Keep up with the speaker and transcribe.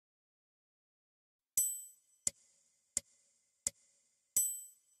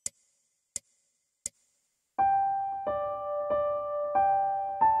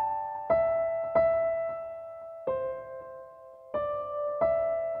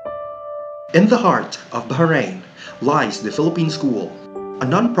In the heart of Bahrain lies the Philippine School, a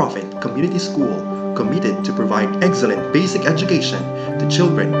non-profit community school committed to provide excellent basic education to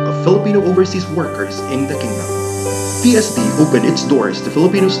children of Filipino overseas workers in the kingdom. PSB opened its doors to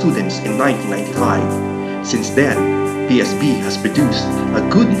Filipino students in 1995. Since then, PSB has produced a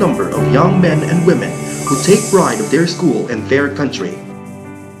good number of young men and women who take pride of their school and their country.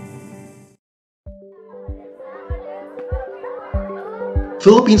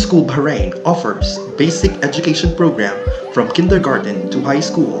 Philippine School Bahrain offers basic education program from kindergarten to high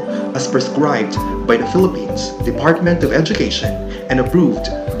school as prescribed by the Philippines Department of Education and approved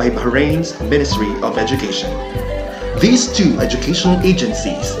by Bahrain's Ministry of Education. These two educational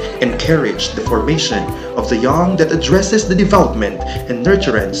agencies encourage the formation of the young that addresses the development and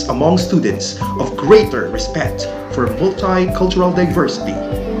nurturance among students of greater respect for multicultural diversity,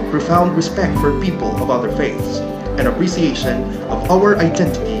 profound respect for people of other faiths, and appreciation of our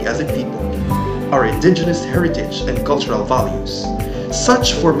identity as a people, our indigenous heritage and cultural values.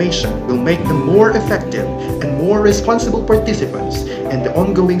 Such formation will make them more effective and more responsible participants in the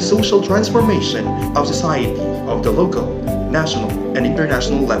ongoing social transformation of society of the local, national, and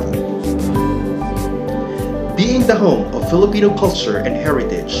international level. Being the home of Filipino culture and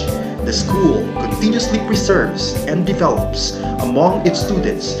heritage, the school continuously preserves and develops among its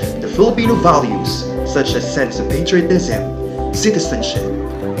students the Filipino values such as sense of patriotism, citizenship,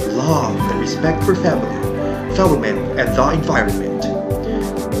 love and respect for family, fellow men, and the environment.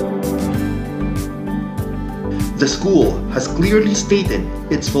 The school has clearly stated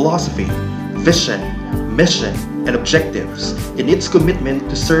its philosophy, vision, mission, and objectives in its commitment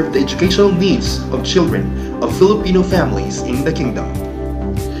to serve the educational needs of children of Filipino families in the kingdom.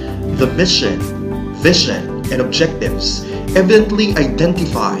 The mission, vision, and objectives evidently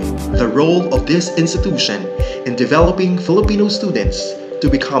identify the role of this institution in developing Filipino students to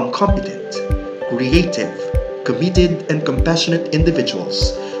become competent, creative, committed, and compassionate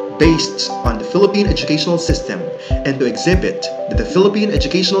individuals based on the Philippine educational system and to exhibit that the Philippine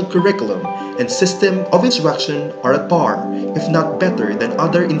educational curriculum and system of instruction are at par, if not better than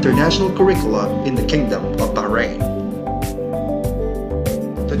other international curricula in the Kingdom of Bahrain.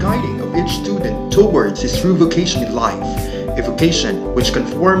 The guiding of each student towards his true vocation in life, a vocation which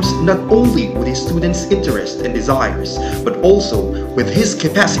conforms not only with his student's interests and desires, but also with his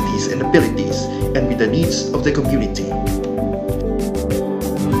capacities and abilities and with the needs of the community.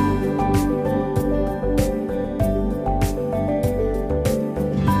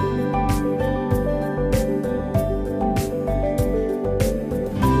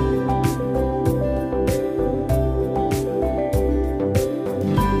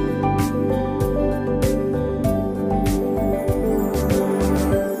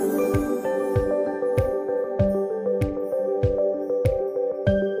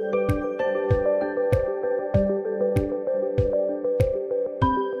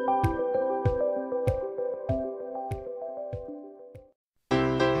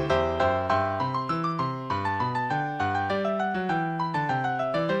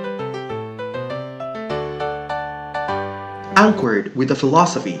 Anchored with the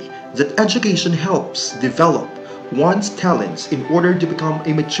philosophy that education helps develop one's talents in order to become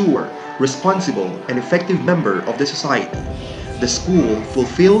a mature, responsible, and effective member of the society. The school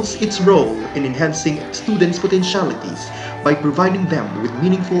fulfills its role in enhancing students' potentialities by providing them with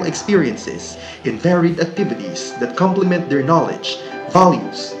meaningful experiences in varied activities that complement their knowledge,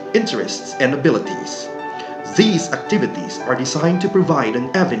 values, interests, and abilities. These activities are designed to provide an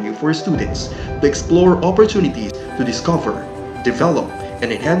avenue for students to explore opportunities to discover, develop,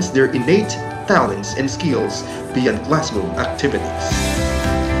 and enhance their innate talents and skills beyond classroom activities.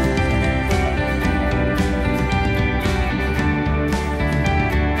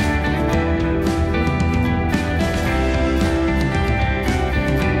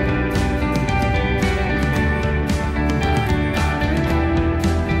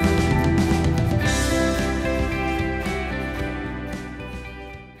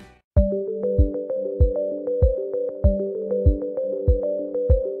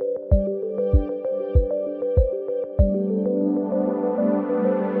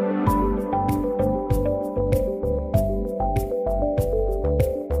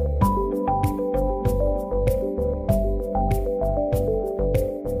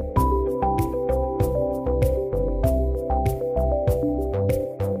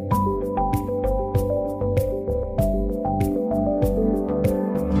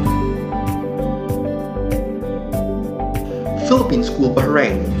 Philippine School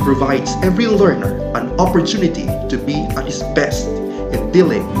Bahrain provides every learner an opportunity to be at his best in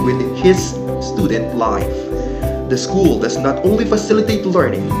dealing with his student life. The school does not only facilitate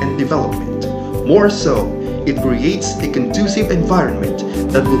learning and development, more so, it creates a conducive environment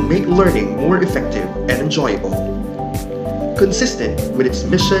that will make learning more effective and enjoyable. Consistent with its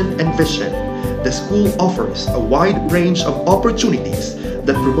mission and vision, the school offers a wide range of opportunities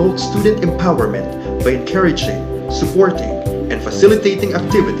that promote student empowerment by encouraging, supporting, and facilitating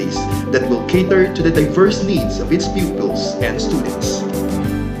activities that will cater to the diverse needs of its pupils and students.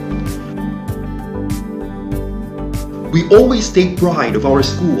 We always take pride of our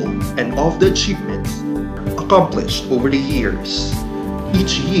school and of the achievements accomplished over the years.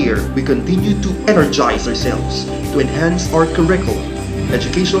 Each year, we continue to energize ourselves to enhance our curriculum,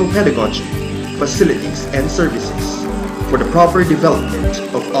 educational pedagogy, facilities, and services for the proper development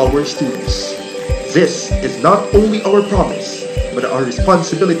of our students. This is not only our promise, but our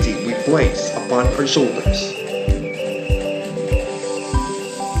responsibility we place upon our shoulders.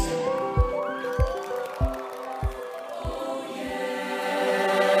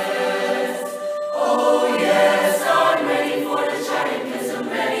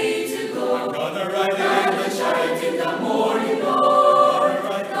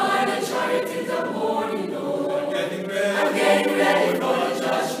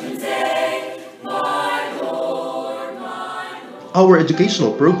 Our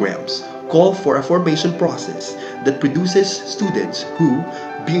educational programs call for a formation process that produces students who,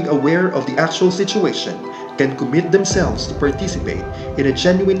 being aware of the actual situation, can commit themselves to participate in a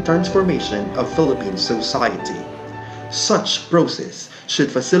genuine transformation of Philippine society. Such process should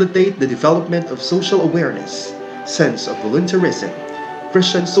facilitate the development of social awareness, sense of volunteerism,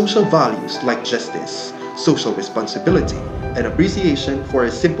 Christian social values like justice, social responsibility, and appreciation for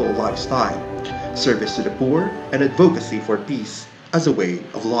a simple lifestyle, service to the poor, and advocacy for peace as a way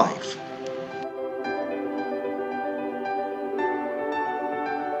of life.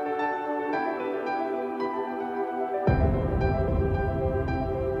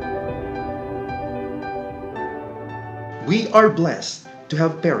 We are blessed to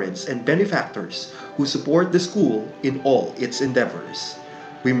have parents and benefactors who support the school in all its endeavors.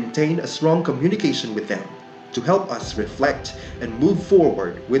 We maintain a strong communication with them to help us reflect and move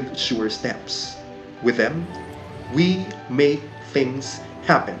forward with sure steps. With them, we make things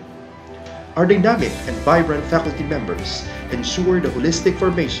happen. Our dynamic and vibrant faculty members ensure the holistic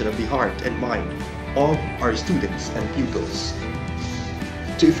formation of the heart and mind of our students and pupils.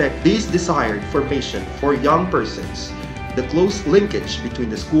 To effect this desired formation for young persons, the close linkage between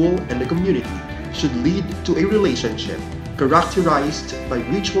the school and the community should lead to a relationship characterized by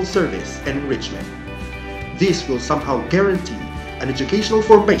mutual service and enrichment. This will somehow guarantee an educational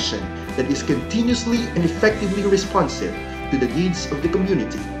formation that is continuously and effectively responsive to the needs of the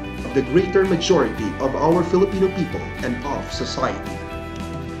community, of the greater majority of our Filipino people and of society.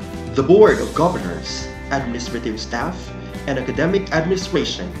 The Board of Governors, administrative staff, and academic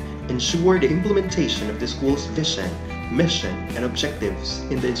administration ensure the implementation of the school's vision, mission, and objectives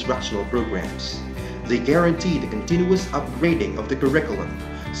in the instructional programs. They guarantee the continuous upgrading of the curriculum,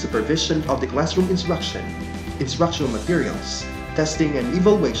 supervision of the classroom instruction, instructional materials, testing and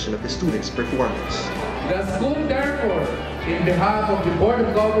evaluation of the students' performance. The school, therefore, in behalf of the Board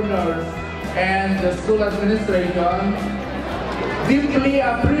of Governors and the school administration, deeply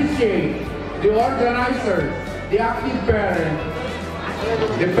appreciate the organizers, the active parents,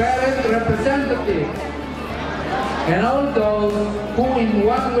 the parent representatives, and all those who in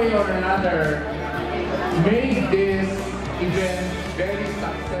one way or another made this event very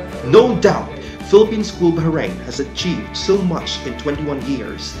successful. No doubt, Philippine School Bahrain has achieved so much in 21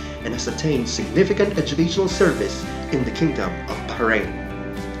 years and has attained significant educational service in the Kingdom of Bahrain.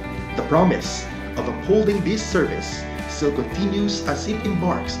 The promise of upholding this service still continues as it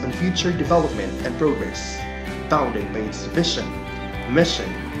embarks on future development and progress, bounded by its vision,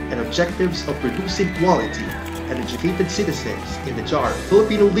 mission, and objectives of producing quality and educated citizens in the jar of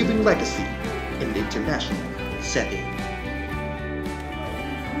Filipino living legacy in the international setting.